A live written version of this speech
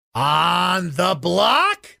On the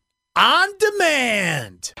block, on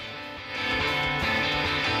demand.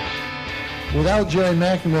 Without Jerry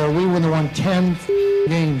McNamara, we would have won 10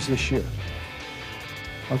 games this year.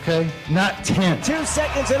 Okay? Not 10. 2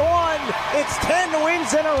 seconds and 1. It's 10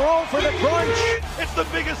 wins in a row for the Crunch. It's the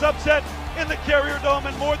biggest upset in the Carrier Dome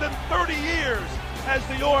in more than 30 years as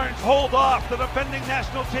the Orange hold off the defending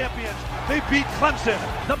national champions. They beat Clemson.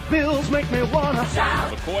 The Bills make me wanna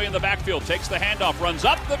shout. McCoy in the backfield takes the handoff, runs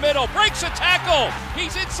up the middle, breaks a tackle.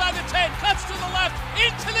 He's inside the 10, cuts to the left,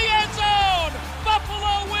 into the end zone.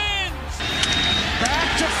 Buffalo wins.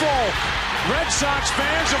 Back to Folk. Red Sox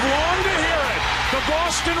fans have longed to hear it. The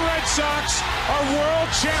Boston Red Sox are world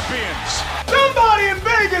champions. Somebody in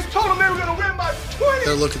Vegas told them they were going to win by 20.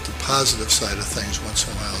 Gotta look at the positive side of things once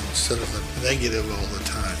in a while instead of the negative all the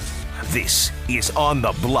time. This is On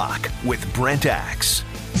the Block with Brent Axe.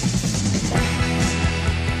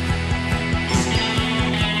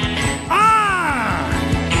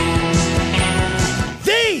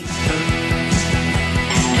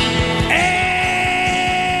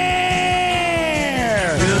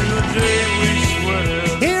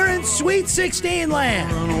 Sweet 16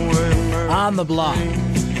 land. On the block.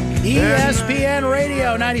 ESPN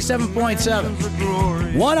Radio 97.7.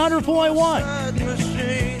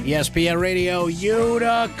 100.1. ESPN Radio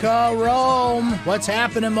Utica, Rome. What's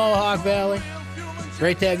happening, Mohawk Valley?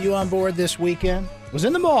 Great to have you on board this weekend. Was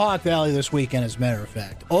in the Mohawk Valley this weekend, as a matter of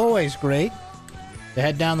fact. Always great to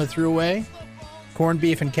head down the thruway. Corned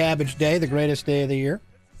beef and cabbage day, the greatest day of the year.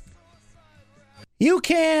 You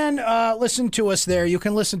can listen to us there. You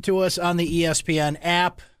can listen to us on the ESPN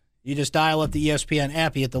app. You just dial up the ESPN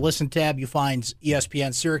app. You hit the Listen tab. You find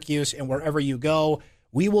ESPN Syracuse, and wherever you go,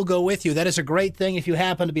 we will go with you. That is a great thing if you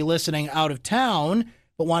happen to be listening out of town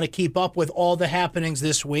but want to keep up with all the happenings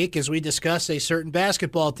this week as we discuss a certain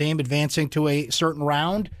basketball team advancing to a certain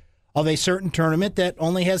round of a certain tournament that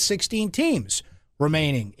only has 16 teams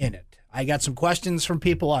remaining in it. I got some questions from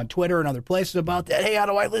people on Twitter and other places about that. Hey, how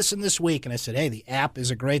do I listen this week? And I said, hey, the app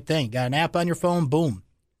is a great thing. Got an app on your phone? Boom.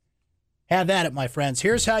 Have at it, my friends.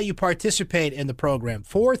 Here's how you participate in the program.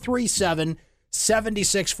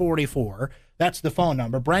 437-7644. That's the phone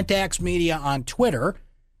number. Brent Axe Media on Twitter,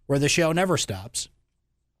 where the show never stops.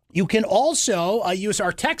 You can also use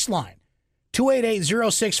our text line.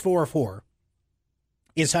 288-0644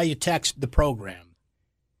 is how you text the program.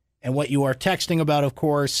 And what you are texting about, of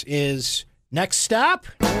course, is next stop.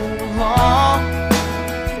 Somewhere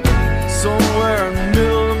in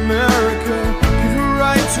middle America, give you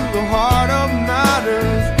right to the heart of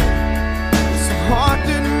matters. It's a heart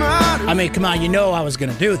that matters. I mean, come on, you know I was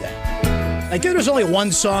going to do that. Like, there's only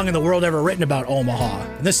one song in the world ever written about Omaha,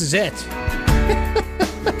 and this is it.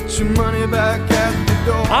 Your money back at the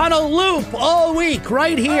door. On a loop all week,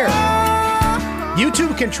 right here.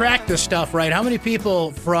 YouTube can track this stuff, right? How many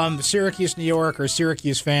people from Syracuse, New York, or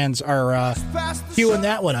Syracuse fans are queuing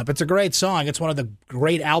that one up? It's a great song. It's one of the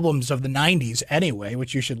great albums of the 90s anyway,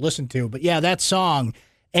 which you should listen to. But yeah, that song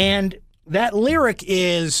and that lyric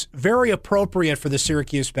is very appropriate for the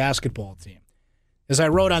Syracuse basketball team. As I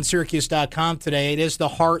wrote on Syracuse.com today, it is the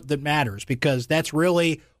heart that matters because that's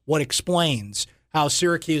really what explains how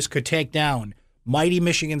Syracuse could take down mighty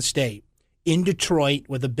Michigan State in Detroit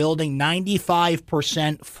with a building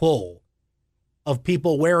 95% full of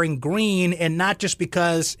people wearing green, and not just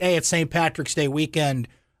because, hey, it's St. Patrick's Day weekend,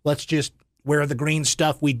 let's just wear the green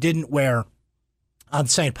stuff we didn't wear on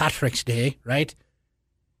St. Patrick's Day, right?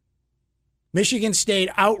 Michigan State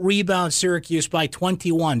out-rebounds Syracuse by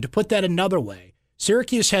 21. To put that another way,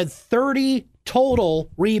 Syracuse had 30 total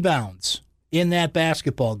rebounds in that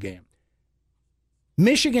basketball game.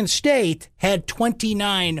 Michigan State had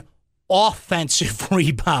 29 offensive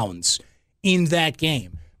rebounds in that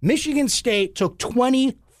game. Michigan State took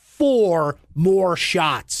 24 more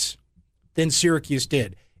shots than Syracuse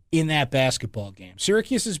did in that basketball game.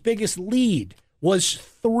 Syracuse's biggest lead was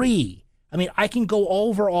 3. I mean, I can go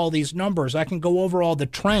over all these numbers. I can go over all the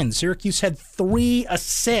trends. Syracuse had 3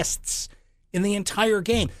 assists in the entire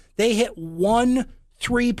game. They hit 1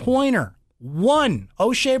 3-pointer. 1.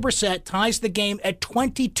 O'Shea Brissett ties the game at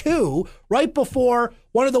 22 right before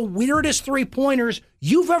one of the weirdest 3-pointers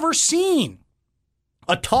you've ever seen.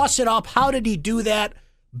 A toss-it-up, how did he do that?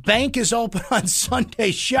 Bank is open on Sunday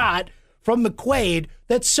shot from McQuaid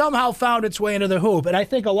that somehow found its way into the hoop. And I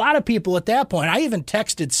think a lot of people at that point, I even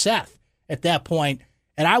texted Seth at that point,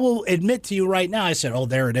 and I will admit to you right now, I said, oh,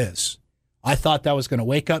 there it is. I thought that was going to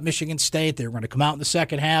wake up Michigan State. They were going to come out in the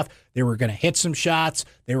second half. They were going to hit some shots.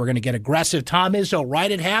 They were going to get aggressive. Tom Izzo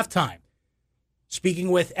right at halftime, speaking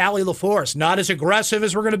with Allie LaForce, not as aggressive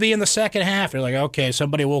as we're going to be in the second half. They're like, okay,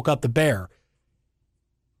 somebody woke up the bear.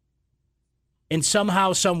 And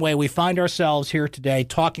somehow, some way, we find ourselves here today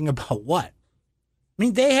talking about what? I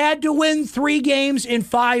mean, they had to win 3 games in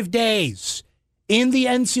 5 days in the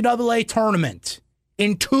NCAA tournament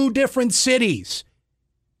in 2 different cities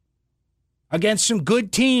against some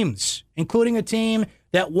good teams, including a team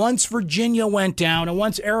that once Virginia went down and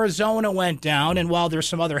once Arizona went down, and while there's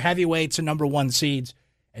some other heavyweights and number 1 seeds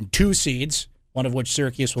and 2 seeds, one of which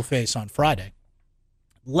Syracuse will face on Friday,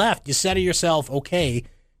 left, you said to yourself, okay,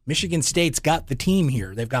 Michigan State's got the team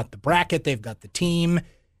here. They've got the bracket. They've got the team.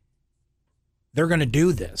 They're going to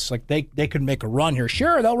do this. Like, they could make a run here.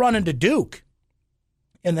 Sure, they'll run into Duke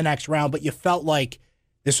in the next round, but you felt like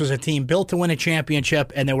this was a team built to win a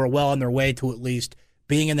championship, and they were well on their way to at least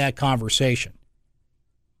being in that conversation.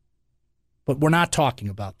 But we're not talking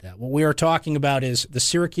about that. What we are talking about is the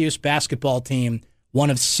Syracuse basketball team, one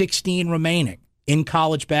of 16 remaining in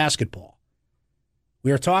college basketball.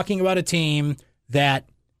 We are talking about a team that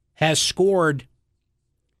has scored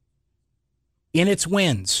in its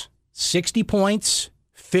wins 60 points,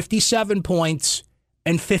 57 points,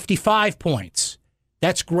 and 55 points.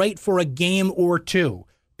 That's great for a game or two.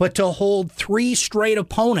 But to hold 3 straight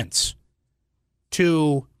opponents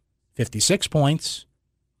to 56 points,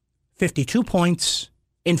 52 points,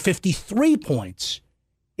 and 53 points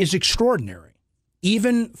is extraordinary,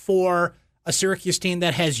 even for a Syracuse team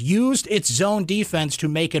that has used its zone defense to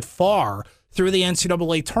make it far through the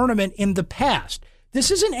NCAA tournament in the past. This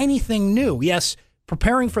isn't anything new. Yes,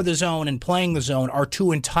 preparing for the zone and playing the zone are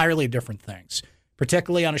 2 entirely different things,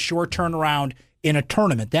 particularly on a short turnaround in a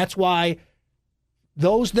tournament. That's why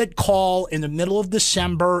those that call in the middle of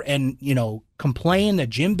December and, complain that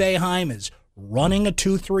Jim Boeheim is running a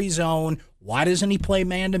 2-3 zone, why doesn't he play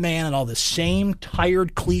man-to-man, and all the same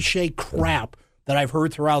tired cliche crap that I've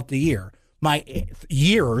heard throughout the year,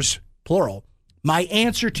 plural, my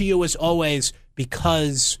answer to you is always,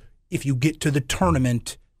 because if you get to the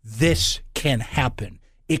tournament, this can happen.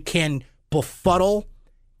 It can befuddle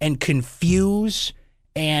and confuse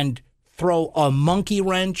and throw a monkey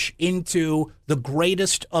wrench into the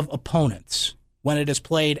greatest of opponents when it is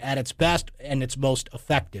played at its best and its most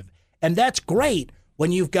effective. And that's great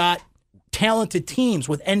when you've got talented teams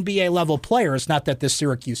with NBA-level players, not that this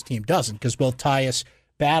Syracuse team doesn't, because both Tyus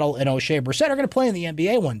Battle and O'Shea Brissett are going to play in the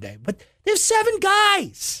NBA one day. But there's 7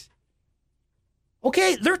 guys.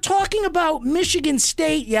 Okay, they're talking about Michigan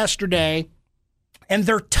State yesterday and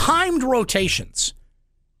their timed rotations.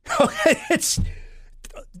 Okay,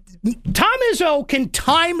 Tom Izzo can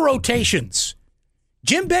time rotations.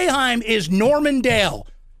 Jim Boeheim is Norman Dale.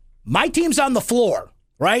 My team's on the floor,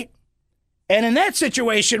 right? And in that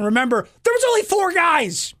situation, remember, there was only 4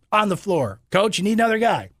 guys on the floor. Coach, you need another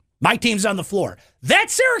guy. My team's on the floor.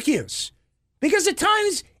 That's Syracuse. Because at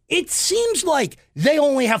times, it seems like they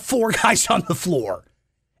only have 4 guys on the floor.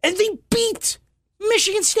 And they beat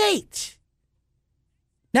Michigan State.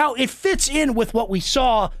 Now, it fits in with what we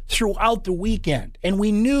saw throughout the weekend. And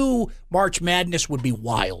we knew March Madness would be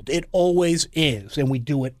wild. It always is. And we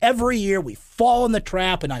do it every year. We fall in the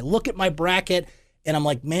trap. And I look at my bracket, and I'm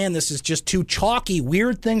like, man, this is just too chalky.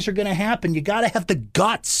 Weird things are going to happen. You got to have the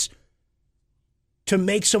guts to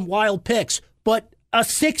make some wild picks. But a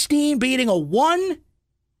 16 beating a 1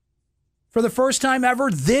 for the first time ever,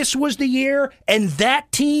 this was the year. And that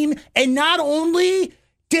team, and not only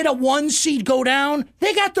did a 1 seed go down,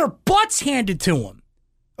 they got their butts handed to them.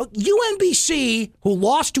 UMBC, who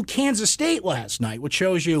lost to Kansas State last night, which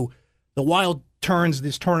shows you the wild turns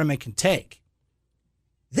this tournament can take,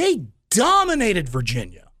 they dominated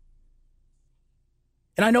Virginia.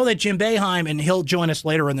 And I know that Jim Boeheim, and he'll join us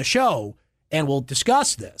later in the show, and we'll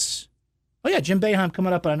discuss this. Oh, yeah, Jim Boeheim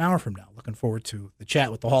coming up in an hour from now. Looking forward to the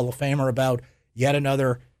chat with the Hall of Famer about yet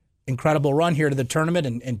another incredible run here to the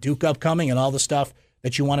tournament and Duke upcoming and all the stuff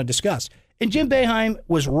that you want to discuss. And Jim Boeheim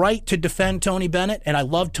was right to defend Tony Bennett, and I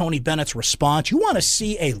love Tony Bennett's response. You want to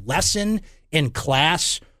see a lesson in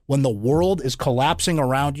class when the world is collapsing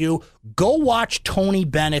around you? Go watch Tony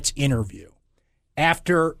Bennett's interview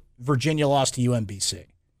after Virginia lost to UMBC.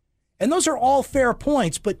 And those are all fair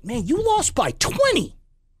points, but, man, you lost by 20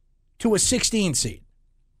 to a 16 seed.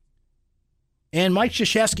 And Mike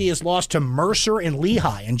Krzyzewski has lost to Mercer and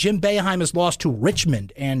Lehigh, and Jim Boeheim has lost to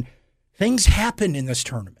Richmond, and things happen in this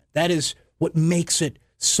tournament. That is what makes it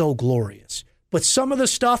so glorious. But some of the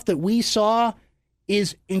stuff that we saw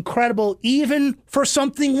is incredible, even for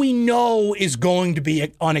something we know is going to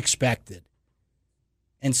be unexpected.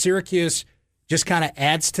 And Syracuse just kind of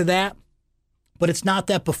adds to that. But it's not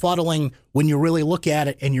that befuddling when you really look at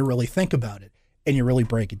it and you really think about it and you really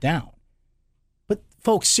break it down. But,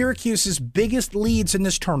 folks, Syracuse's biggest leads in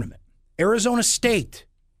this tournament, Arizona State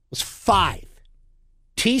was 5.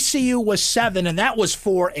 TCU was 7, and that was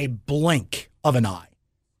for a blink of an eye.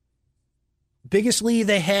 Biggest lead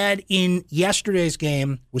they had in yesterday's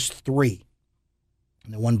game was 3,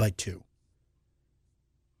 and they won by 2.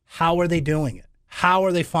 How are they doing it? How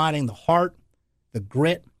are they finding the heart, the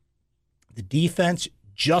grit, the defense,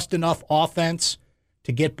 just enough offense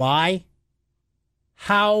to get by?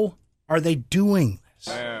 How are they doing this?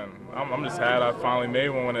 Man, I'm just happy I finally made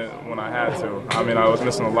one when I had to. I mean, I was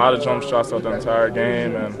missing a lot of jump shots throughout the entire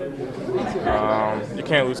game, and you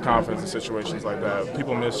can't lose confidence in situations like that.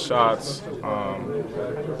 People miss shots,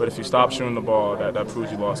 but if you stop shooting the ball, that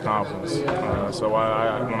proves you lost confidence. So when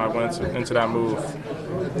I went into that move,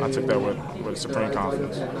 I took that with supreme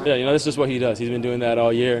confidence. Yeah, this is what he does. He's been doing that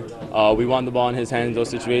all year. We want the ball in his hands in those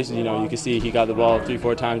situations. You can see he got the ball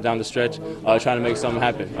 3-4 times down the stretch, trying to make something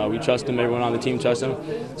happen. We trust him. Everyone on the team trusts him.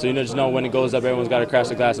 So, just know when it goes up, everyone's got to crash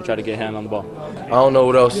the glass and try to get a hand on the ball. I don't know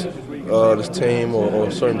what else this team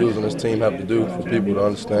or certain dudes on this team have to do for people to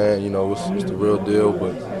understand, it's the real deal.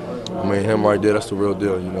 But, I mean, him right there, that's the real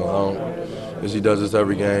deal, as he does this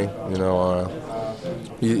every game,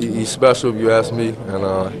 He's special, if you ask me, and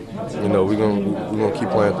we're gonna keep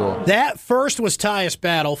playing through him. That first was Tyus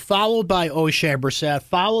Battle, followed by O'Shea Brissett,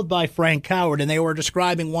 followed by Frank Howard, and they were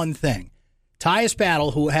describing one thing. Tyus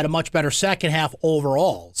Battle, who had a much better second half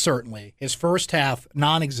overall, certainly. His first half,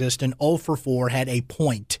 non-existent, 0 for 4, had a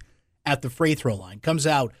point at the free throw line. Comes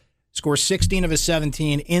out, scores 16 of his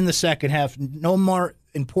 17 in the second half. No more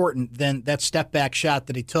important than that step-back shot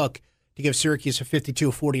that he took to give Syracuse a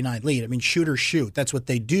 52-49 lead. I mean, shooters shoot. That's what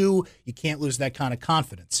they do. You can't lose that kind of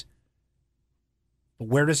confidence. But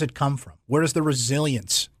where does it come from? Where does the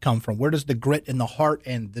resilience come from? Where does the grit and the heart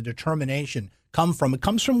and the determination come from? It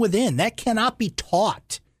comes from within. That cannot be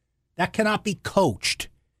taught. That cannot be coached.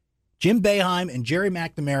 Jim Boeheim and Jerry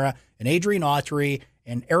McNamara and Adrian Autry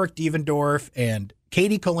and Eric Devendorf and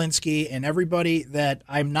Katie Kolinsky and everybody that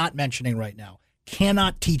I'm not mentioning right now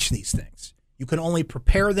cannot teach these things. You can only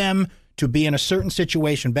prepare them to be in a certain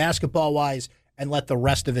situation basketball-wise and let the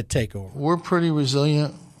rest of it take over. We're pretty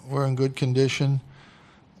resilient. We're in good condition.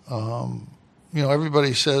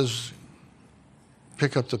 Everybody says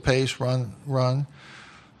pick up the pace, run.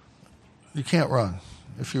 You can't run.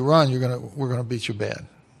 If you run, we're gonna beat you bad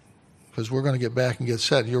because we're gonna get back and get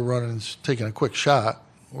set. You're running, taking a quick shot.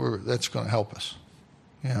 That's gonna help us.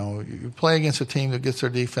 You play against a team that gets their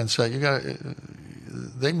defense set.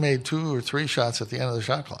 They made 2 or 3 shots at the end of the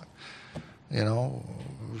shot clock.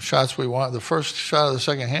 Shots we want. The first shot of the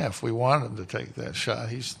second half, we wanted to take that shot.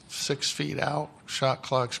 He's 6 feet out, shot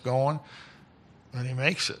clock's going, and he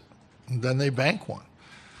makes it. And then they bank one.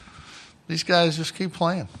 These guys just keep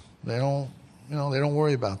playing. They don't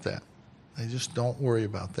worry about that. They just don't worry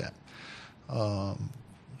about that.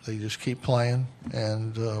 They just keep playing,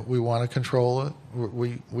 and we want to control it.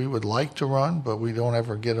 We would like to run, but we don't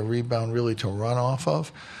ever get a rebound really to run off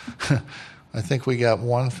of. I think we got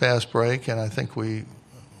one fast break, and I think we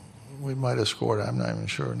might have scored. I'm not even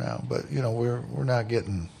sure now, but we're not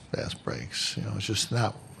getting fast breaks. It's just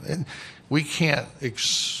not. And we can't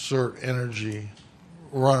exert energy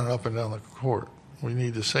running up and down the court. We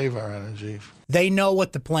need to save our energy. They know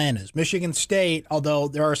what the plan is. Michigan State, although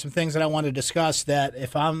there are some things that I want to discuss that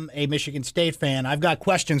if I'm a Michigan State fan, I've got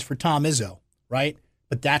questions for Tom Izzo, right?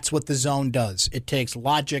 But that's what the zone does. It takes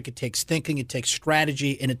logic, it takes thinking, it takes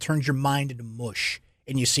strategy, and it turns your mind into mush.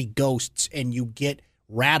 And you see ghosts, and you get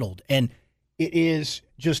rattled. And it is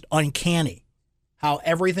just uncanny how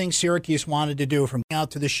everything Syracuse wanted to do, from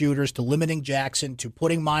out to the shooters to limiting Jackson to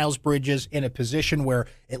putting Miles Bridges in a position where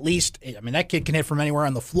at least, that kid can hit from anywhere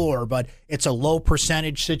on the floor, but it's a low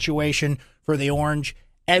percentage situation for the Orange.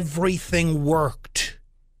 Everything worked.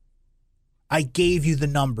 I gave you the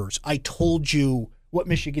numbers. I told you what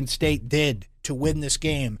Michigan State did to win this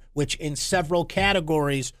game, which in several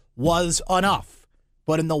categories was enough.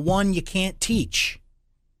 But in the one you can't teach,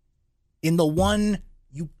 in the one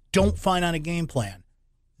you don't find on a game plan,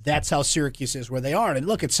 that's how Syracuse is where they are. And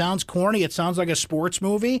look, it sounds corny. It sounds like a sports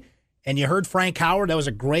movie. And you heard Frank Howard. That was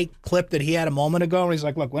a great clip that he had a moment ago. And he's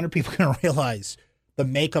like, look, when are people going to realize the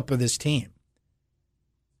makeup of this team?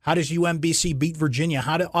 How does UMBC beat Virginia?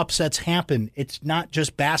 How do upsets happen? It's not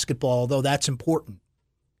just basketball, although that's important.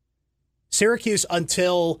 Syracuse,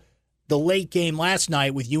 until the late game last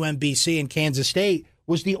night with UMBC and Kansas State,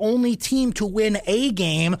 was the only team to win a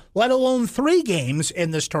game, let alone 3 games in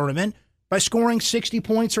this tournament, by scoring 60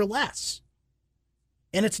 points or less.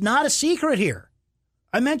 And it's not a secret here.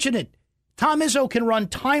 I mentioned it. Tom Izzo can run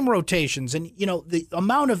time rotations, and the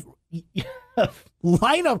amount of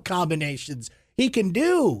lineup combinations he can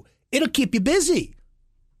do, it'll keep you busy.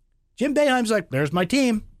 Jim Boeheim's like, there's my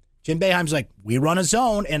team. Jim Boeheim's like, we run a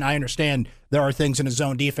zone, and I understand there are things in a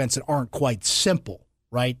zone defense that aren't quite simple,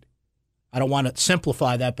 right? I don't want to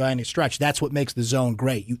simplify that by any stretch. That's what makes the zone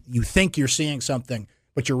great. You think you're seeing something,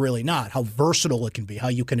 but you're really not. How versatile it can be, how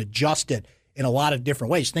you can adjust it in a lot of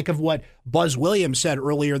different ways. Think of what Buzz Williams said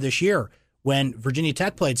earlier this year when Virginia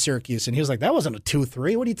Tech played Syracuse, and he was like, that wasn't a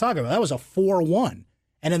 2-3. What are you talking about? That was a 4-1.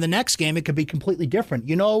 And in the next game, it could be completely different.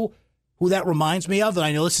 You know who that reminds me of? And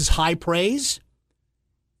I know this is high praise.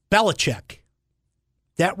 Belichick.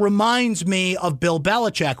 That reminds me of Bill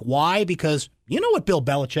Belichick. Why? Because you know what Bill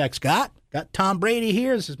Belichick's got. Got Tom Brady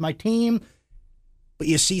here. This is my team. But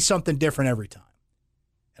you see something different every time.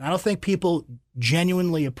 And I don't think people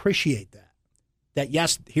genuinely appreciate that. That,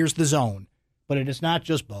 yes, here's the zone. But it is not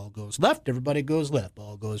just ball goes left, everybody goes left.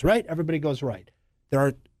 Ball goes right, everybody goes right. There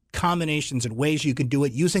are combinations and ways you can do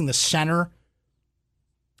it using the center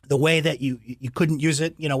the way that you couldn't use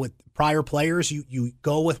it, with prior players. You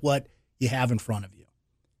go with what you have in front of you.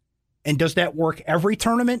 And does that work every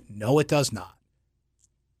tournament? No, it does not.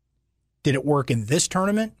 Did it work in this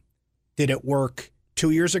tournament? Did it work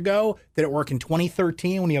 2 years ago? Did it work in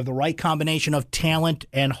 2013 when you have the right combination of talent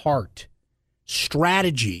and heart,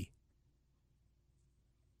 strategy,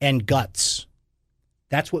 and guts?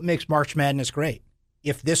 That's what makes March Madness great.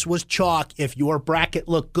 If this was chalk, if your bracket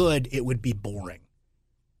looked good, it would be boring.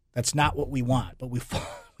 That's not what we want, but we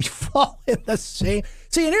fall in the same.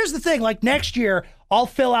 See, and here's the thing, like next year, I'll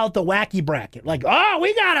fill out the wacky bracket. Like,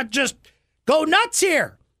 we got to just go nuts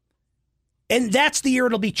here. And that's the year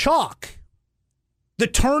it'll be chalk. The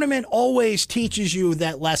tournament always teaches you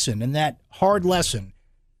that lesson, and that hard lesson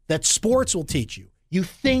that sports will teach you. You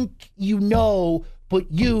think you know,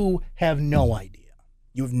 but you have no idea.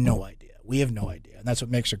 You have no idea. We have no idea, and that's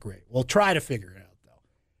what makes it great. We'll try to figure it out, though.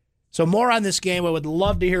 So more on this game. I would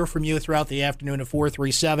love to hear from you throughout the afternoon at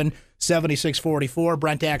 437-7644.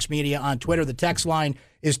 Brent Axe Media on Twitter. The text line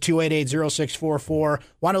is 288-0644.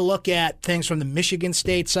 Want to look at things from the Michigan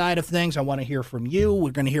State side of things. I want to hear from you.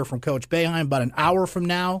 We're going to hear from Coach Boeheim about an hour from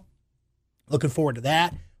now. Looking forward to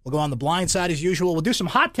that. We'll go on the blind side as usual. We'll do some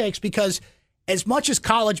hot takes because as much as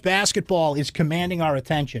college basketball is commanding our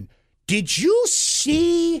attention, did you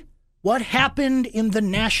see what happened in the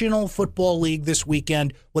National Football League this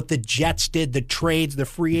weekend? What the Jets did, the trades, the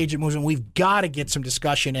free agent movement. We've got to get some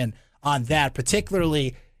discussion in on that,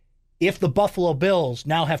 particularly if the Buffalo Bills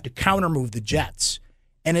now have to counter-move the Jets.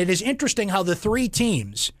 And it is interesting how the three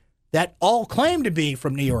teams that all claim to be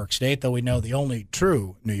from New York State, though we know the only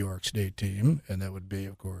true New York State team, and that would be,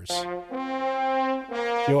 of course,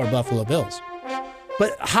 your Buffalo Bills.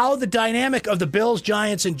 But how the dynamic of the Bills,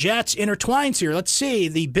 Giants, and Jets intertwines here. Let's see.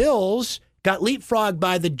 The Bills got leapfrogged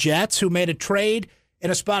by the Jets, who made a trade in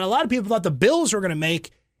a spot a lot of people thought the Bills were going to make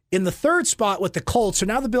in the third spot with the Colts. So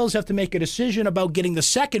now the Bills have to make a decision about getting the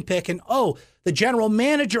second pick. And, the general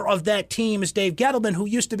manager of that team is Dave Gettleman, who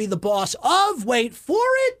used to be the boss of, wait for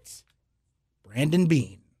it, Brandon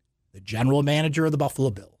Beane, the general manager of the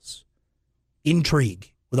Buffalo Bills.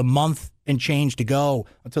 Intrigue with a month and change to go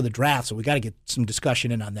until the draft, so we got to get some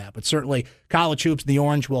discussion in on that. But certainly, college hoops and the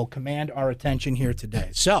orange will command our attention here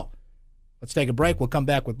today. So let's take a break. We'll come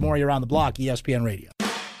back with more here on the block, ESPN Radio.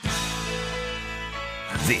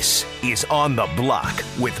 This is On the Block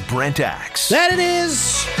with Brent Axe. That it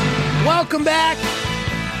is. Welcome back.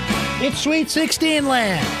 It's Sweet 16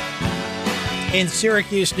 land in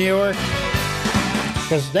Syracuse, New York.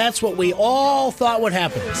 Because that's what we all thought would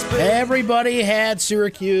happen. Everybody had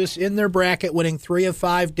Syracuse in their bracket, winning 3 of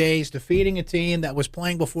 5 days, defeating a team that was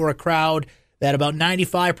playing before a crowd that about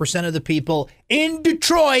 95% of the people in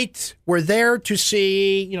Detroit were there to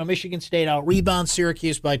see. Michigan State out-rebound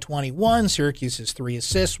Syracuse by 21. Syracuse has 3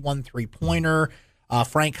 assists, 1 3-pointer.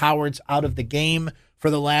 Frank Howard's out of the game for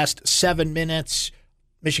the last 7 minutes.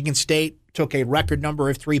 Michigan State took a record number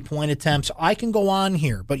of 3-point attempts. I can go on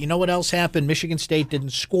here, but you know what else happened? Michigan State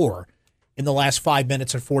didn't score in the last 5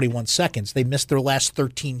 minutes and 41 seconds. They missed their last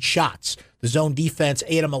 13 shots. The zone defense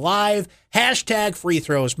ate them alive. Hashtag free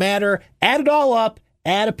throws matter. Add it all up,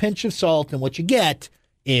 add a pinch of salt, and what you get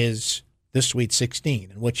is the Sweet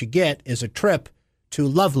 16. And what you get is a trip to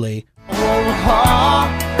lovely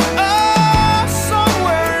Omaha.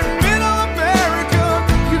 Somewhere in middle America,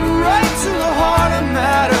 get right to the heart of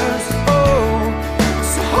matters.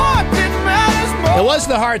 It's the heart that matters most. It was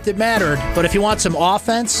the heart that mattered, but if you want some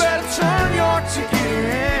offense, better turn your ticket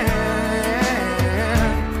in.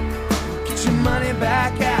 Get your money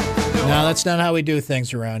back at the door. No, that's not how we do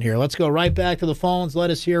things around here. Let's go right back to the phones. Let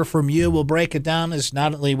us hear from you. We'll break it down as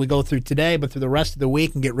not only we go through today, but through the rest of the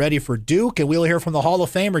week and get ready for Duke. And we'll hear from the Hall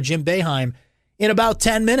of Famer, Jim Boeheim, in about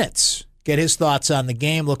 10 minutes. get his thoughts on the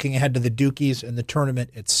game, looking ahead to the Dukies and the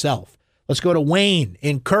tournament itself. Let's go to Wayne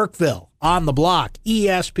in Kirkville on the block,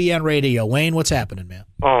 ESPN Radio. Wayne, what's happening, man?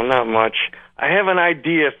 Oh, not much. I have an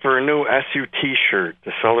idea for a new SU T-shirt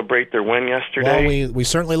to celebrate their win yesterday. Well, we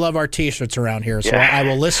certainly love our T-shirts around here, so Yeah. I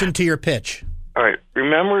will listen to your pitch. All right.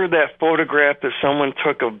 Remember that photograph that someone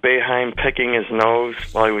took of Boeheim picking his nose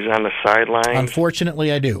while he was on the sideline?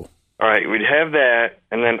 Unfortunately, I do. All right. We'd have that,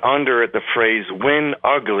 and then under it the phrase "win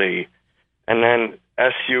ugly," and then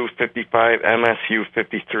SU 55, MSU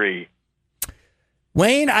 53.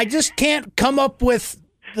 Wayne, I just can't come up with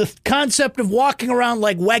the concept of walking around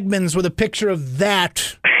like Wegmans with a picture of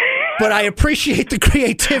that, but I appreciate the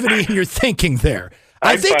creativity in your thinking there.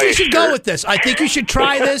 I think you should go with this. I think you should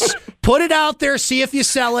try this, put it out there, see if you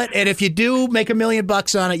sell it, and if you do make $1 million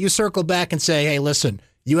on it, you circle back and say, hey, listen,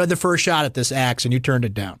 you had the first shot at this axe and you turned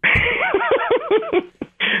it down.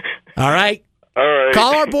 All right? All right.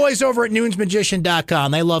 Call our boys over at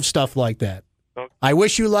noonsmagician.com. They love stuff like that. I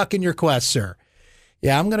wish you luck in your quest, sir.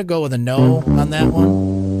 Yeah, I'm going to go with a no on that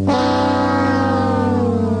one.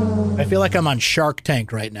 I feel like I'm on Shark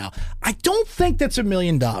Tank right now. I don't think that's $1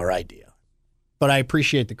 million idea, but I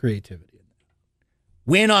appreciate the creativity.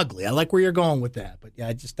 Win ugly. I like where you're going with that, but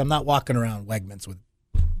yeah, I'm not walking around Wegmans with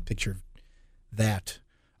a picture of that.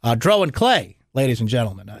 Dro and Clay, ladies and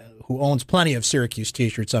gentlemen, who owns plenty of Syracuse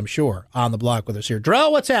T-shirts, I'm sure, on the block with us here. Dro,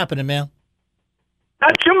 what's happening, man?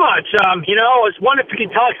 Not too much. I was wondering if you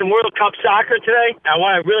can talk some World Cup soccer today. I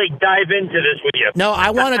want to really dive into this with you. No, I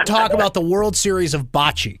want to talk about the World Series of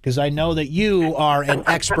bocce because I know that you are an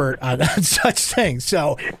expert on such things.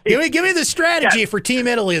 So give me the strategy for Team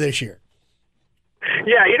Italy this year.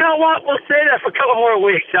 Yeah, you know what? We'll say that for a couple more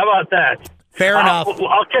weeks. How about that? Fair enough.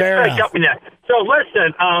 I'll catch back up in that. So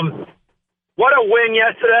listen, what a win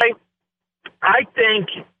yesterday. I think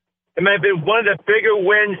it may have been one of the bigger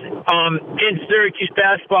wins in Syracuse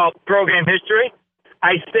basketball program history.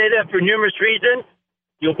 I say that for numerous reasons.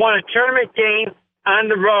 You won a tournament game on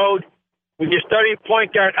the road with your starting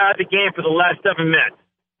point guard out of the game for the last 7 minutes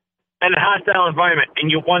in a hostile environment, and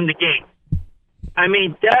you won the game. I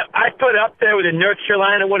mean, that I put up there with the North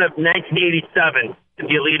Carolina win of 1987 in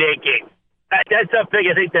the Elite Eight game. That's how big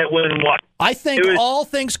I think that win was. I think all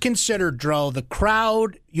things considered, Dro, the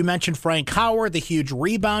crowd, you mentioned Frank Howard, the huge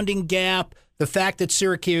rebounding gap, the fact that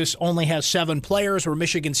Syracuse only has 7 players where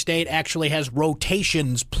Michigan State actually has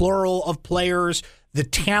rotations, plural of players, the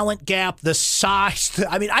talent gap, the size.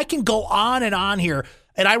 I mean, I can go on and on here.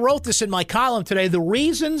 And I wrote this in my column today. The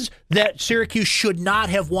reasons that Syracuse should not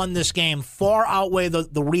have won this game far outweigh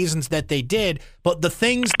the reasons that they did, but the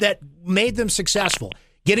things that made them successful.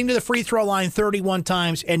 Getting to the free throw line 31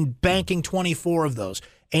 times and banking 24 of those.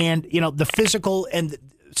 And, the physical and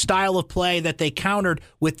style of play that they countered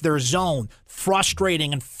with their zone,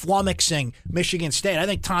 frustrating and flummoxing Michigan State. I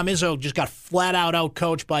think Tom Izzo just got flat out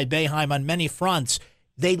coached by Boeheim on many fronts.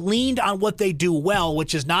 They leaned on what they do well,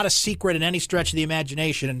 which is not a secret in any stretch of the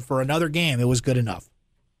imagination. And for another game, it was good enough.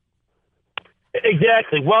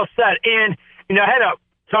 Exactly. Well said. And, I had a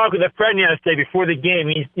talk with a friend yesterday before the game.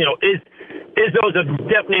 He's, Izzo's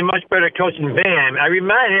definitely a much better coach than Van. I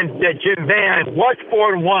remind him that Jim Van was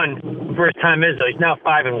 4-1 first time Izzo. He's now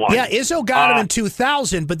 5-1. Yeah, Izzo got him in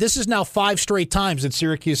 2000, but this is now 5 straight times that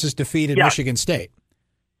Syracuse has defeated Michigan State.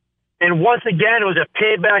 And once again, it was a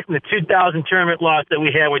payback from the 2000 tournament loss that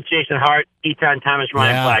we had with Jason Hart, Eton Thomas,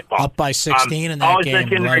 Ryan Blackball. Up by 16 in that game.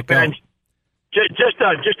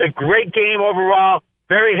 Just a great game overall.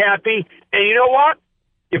 Very happy. And you know what?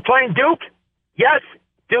 You're playing Duke? Yes,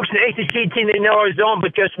 Duke's an ACC team. They know our zone,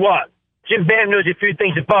 but guess what? Jim Bam knows a few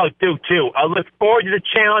things about Duke, too. I look forward to the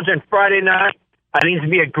challenge on Friday night. I think it's going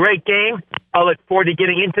to be a great game. I look forward to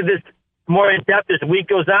getting into this more in depth as the week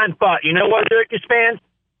goes on. But you know what, Syracuse fans?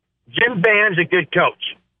 Jim Bam's a good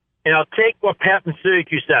coach. And I'll take what Pat from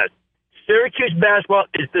Syracuse says. Syracuse basketball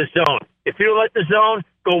is the zone. If you don't like the zone,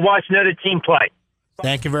 go watch another team play.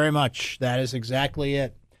 Thank you very much. That is exactly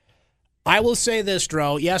it. I will say this,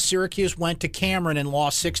 Dro. Yes, Syracuse went to Cameron and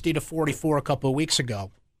lost 60-44 a couple of weeks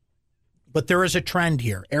ago. But there is a trend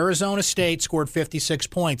here. Arizona State scored 56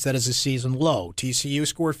 points. That is a season low. TCU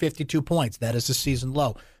scored 52 points. That is a season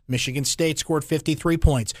low. Michigan State scored 53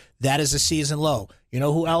 points. That is a season low. You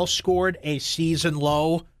know who else scored a season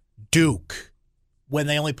low? Duke, when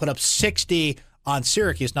they only put up 60 on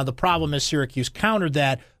Syracuse. Now, the problem is Syracuse countered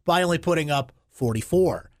that by only putting up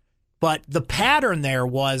 44. But the pattern there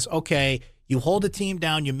was, okay, you hold a team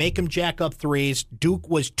down, you make them jack up threes. Duke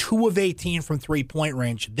was 2 of 18 from three-point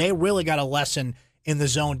range. They really got a lesson in the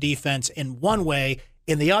zone defense in one way.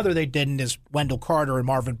 In the other, they didn't, as Wendell Carter and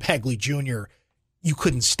Marvin Bagley Jr. you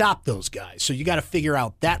couldn't stop those guys. So you got to figure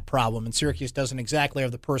out that problem, and Syracuse doesn't exactly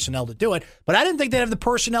have the personnel to do it. But I didn't think they'd have the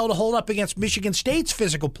personnel to hold up against Michigan State's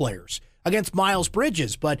physical players, against Miles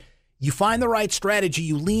Bridges. But you find the right strategy,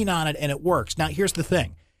 you lean on it, and it works. Now, here's the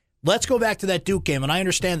thing. Let's go back to that Duke game, and I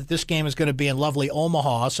understand that this game is going to be in lovely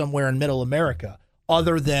Omaha, somewhere in middle America,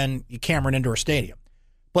 other than Cameron Indoor Stadium.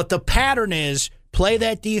 But the pattern is play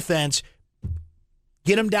that defense,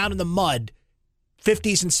 get them down in the mud,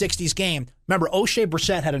 50s and 60s game. Remember, O'Shea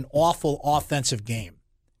Brissett had an awful offensive game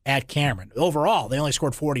at Cameron. Overall, they only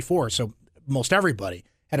scored 44, so most everybody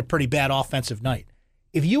had a pretty bad offensive night.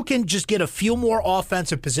 If you can just get a few more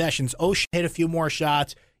offensive possessions, O'Shea hit a few more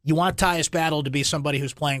shots, you want Tyus Battle to be somebody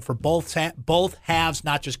who's playing for both halves,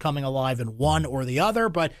 not just coming alive in one or the other.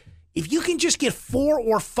 But if you can just get 4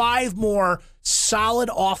 or 5 more solid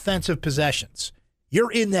offensive possessions,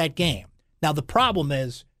 you're in that game. Now, the problem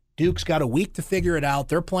is Duke's got a week to figure it out.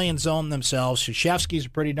 They're playing zone themselves. Krzyzewski's a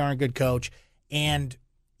pretty darn good coach. And,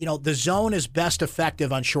 the zone is best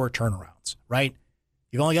effective on short turnarounds, right?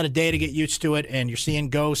 You've only got a day to get used to it, and you're seeing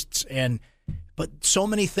ghosts. But so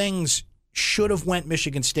many things should have went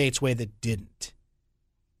Michigan State's way that didn't.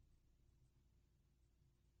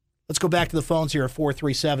 Let's go back to the phones here at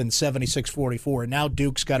 437-7644. Now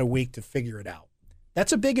Duke's got a week to figure it out.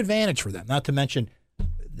 That's a big advantage for them, not to mention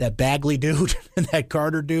that Bagley dude and that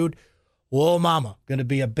Carter dude. Whoa, mama. Going to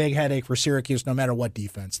be a big headache for Syracuse no matter what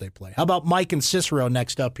defense they play. How about Mike and Cicero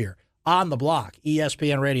next up here on the block,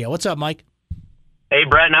 ESPN Radio. What's up, Mike? Hey,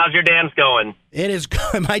 Brent, how's your dance going? It is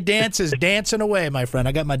good. My dance is dancing away, my friend.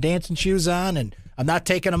 I got my dancing shoes on, and I'm not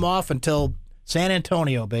taking them off until San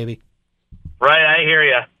Antonio, baby. Right, I hear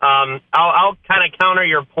you. I'll kind of counter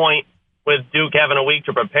your point with Duke having a week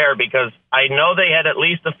to prepare, because I know they had at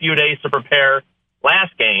least a few days to prepare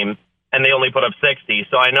last game, and they only put up 60.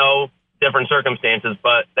 So I know different circumstances,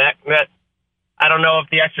 but that I don't know if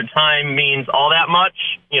the extra time means all that much.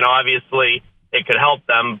 Obviously it could help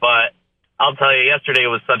them, but I'll tell you, yesterday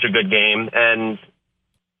was such a good game, and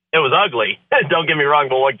it was ugly. Don't get me wrong,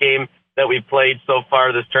 but what game that we've played so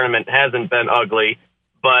far this tournament hasn't been ugly.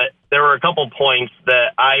 But there were a couple points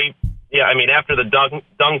that after the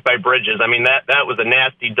dunk by Bridges, that was a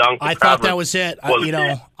nasty dunk. I thought that was it.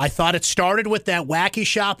 I thought it started with that wacky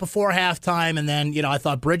shot before halftime, and then, I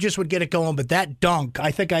thought Bridges would get it going, but that dunk, I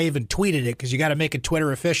think I even tweeted it, because you got to make it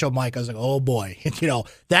Twitter official, Mike. I was like, oh boy.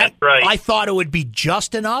 That's right. I thought it would be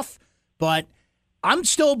just enough, but I'm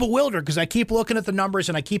still bewildered because I keep looking at the numbers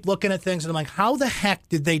and I keep looking at things, and I'm like, how the heck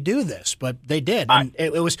did they do this? But they did. And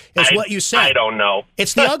it's what you said. I don't know.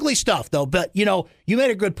 It's the ugly stuff, though. But, you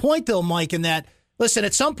made a good point, though, Mike, in that, listen,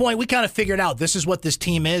 at some point we kind of figured out this is what this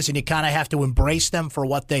team is, and you kind of have to embrace them for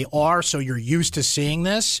what they are, so you're used to seeing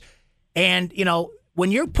this. And,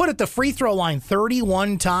 when you're put at the free throw line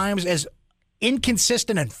 31 times, as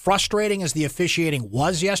inconsistent and frustrating as the officiating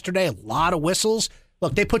was yesterday, a lot of whistles.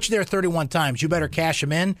 Look, they put you there 31 times. You better cash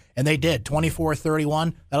them in, and they did.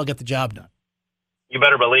 24-31. That'll get the job done. You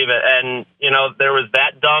better believe it. And, there was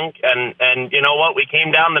that dunk, and you know what? We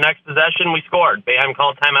came down the next possession, we scored. Boeheim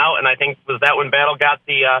called timeout, and I think, was that when Battle got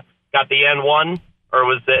the N1?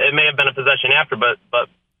 Or it may have been a possession after, but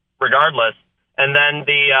regardless. And then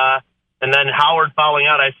and then Howard fouling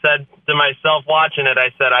out, I said to myself watching it,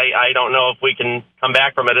 I don't know if we can come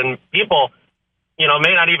back from it. And people,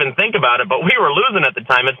 may not even think about it, but we were losing at the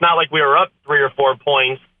time. It's not like we were up 3 or 4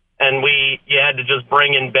 points and you had to just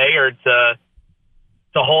bring in Bayer to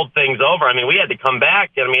hold things over. We had to come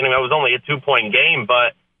back. It was only a 2-point game,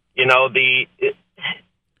 but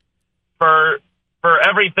for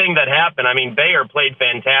everything that happened, Bayer played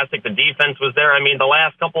fantastic. The defense was there. The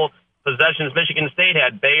last couple possessions Michigan State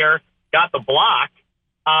had, Bayer got the block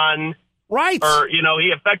on, right, or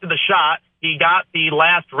he affected the shot. He got the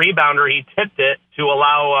last rebounder. He tipped it to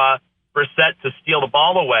allow Brissett to steal the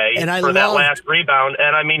ball away that last rebound.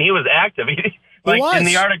 And, he was active. In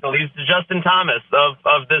the article, he's the Justin Thomas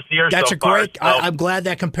of this year. That's I'm glad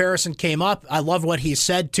that comparison came up. I love what he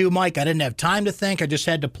said, too, Mike. I didn't have time to think. I just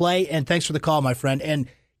had to play. And thanks for the call, my friend. And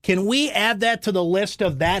can we add that to the list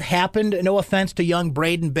of that happened? No offense to young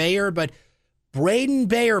Braden Bayer, but Braden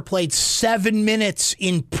Bayer played 7 minutes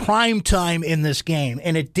in prime time in this game,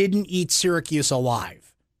 and it didn't eat Syracuse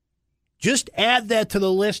alive. Just add that to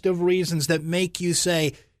the list of reasons that make you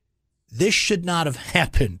say, this should not have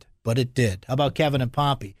happened, but it did. How about Kevin and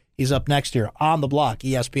Pompey? He's up next here on the block,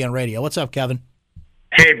 ESPN Radio. What's up, Kevin?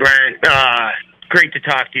 Hey, Brent. Great to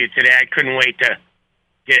talk to you today. I couldn't wait to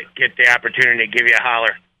get the opportunity to give you a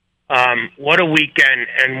holler. What a weekend,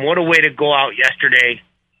 and what a way to go out yesterday,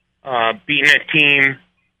 beating a team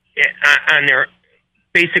on their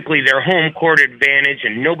basically their home court advantage,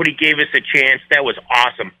 and nobody gave us a chance. That was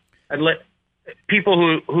awesome. I'd let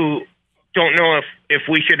people who don't know if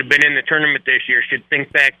we should have been in the tournament this year should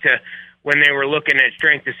think back to when they were looking at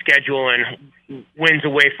strength of schedule and wins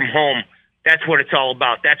away from home. That's what it's all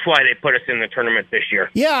about. That's why they put us in the tournament this year.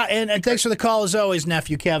 Yeah, and thanks for the call as always,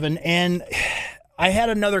 nephew Kevin. And I had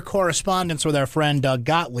another correspondence with our friend Doug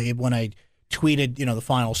Gottlieb when I tweeted, the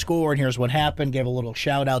final score and here's what happened. Gave a little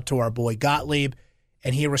shout out to our boy Gottlieb,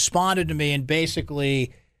 and he responded to me and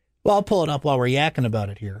basically, well, I'll pull it up while we're yakking about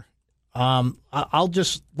it here. I'll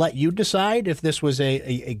just let you decide if this was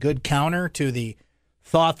a good counter to the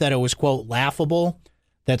thought that it was, quote, laughable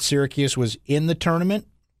that Syracuse was in the tournament.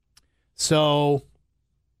 So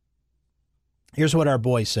here's what our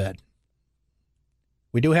boy said.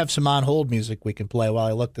 We do have some on-hold music we can play while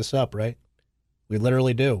I look this up, right? We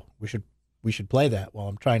literally do. We should play that while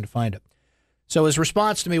I'm trying to find it. So his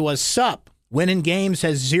response to me was, sup, winning games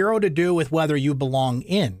has zero to do with whether you belong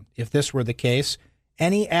in. If this were the case,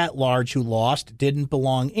 any at-large who lost didn't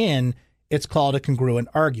belong in. It's called a congruent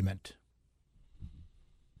argument.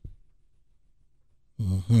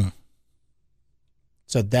 Mm-hmm.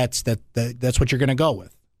 So that's what you're going to go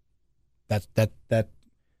with. That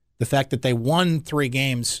the fact that they won 3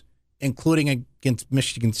 games, including against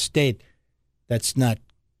Michigan State, that's not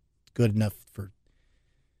good enough for.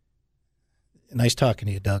 Nice talking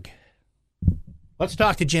to you, Doug. Let's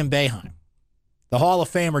talk to Jim Boeheim. The Hall of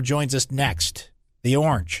Famer joins us next. The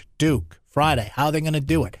Orange, Duke, Friday. How are they going to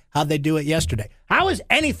do it? How'd they do it yesterday? How is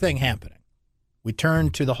anything happening? We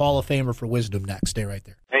turn to the Hall of Famer for wisdom next. Stay right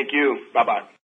there. Thank you. Bye-bye.